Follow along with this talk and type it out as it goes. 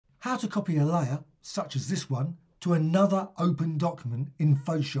How to copy a layer, such as this one, to another open document in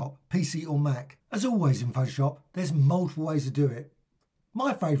Photoshop, PC or Mac. As always in Photoshop, there's multiple ways to do it.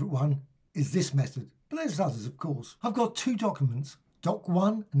 My favourite one is this method, but there's others of course. I've got two documents, Doc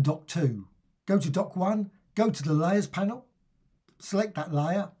 1 and Doc 2. Go to Doc 1, go to the Layers panel, select that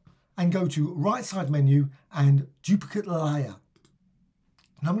layer, and go to right side menu and Duplicate Layer.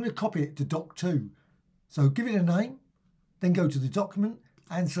 And I'm going to copy it to Doc 2. So give it a name, then go to the document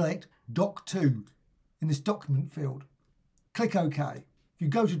and select Doc 2 in this document field. Click OK. If you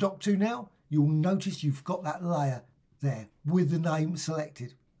go to Doc 2 now, you'll notice you've got that layer there with the name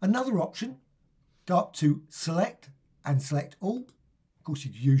selected. Another option, go up to Select and select All. Of course,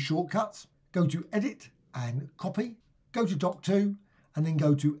 you can use shortcuts. Go to Edit and Copy. Go to Doc 2 and then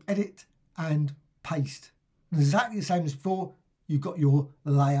go to Edit and Paste. And exactly the same as before, you've got your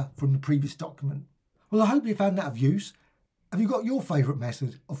layer from the previous document. Well, I hope you found that of use. Have you got your favourite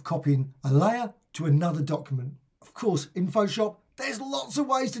method of copying a layer to another document? Of course, in Photoshop, there's lots of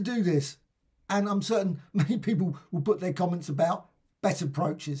ways to do this. And I'm certain many people will put their comments about better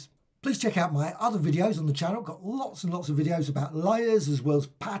approaches. Please check out my other videos on the channel. Got lots and lots of videos about layers as well as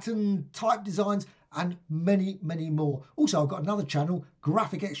pattern, type designs and many, many more. Also, I've got another channel,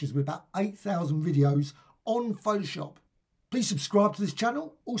 Graphic Extras, with about 8,000 videos on Photoshop. Please subscribe to this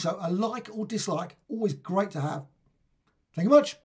channel. Also, a like or dislike, always great to have. Thank you much.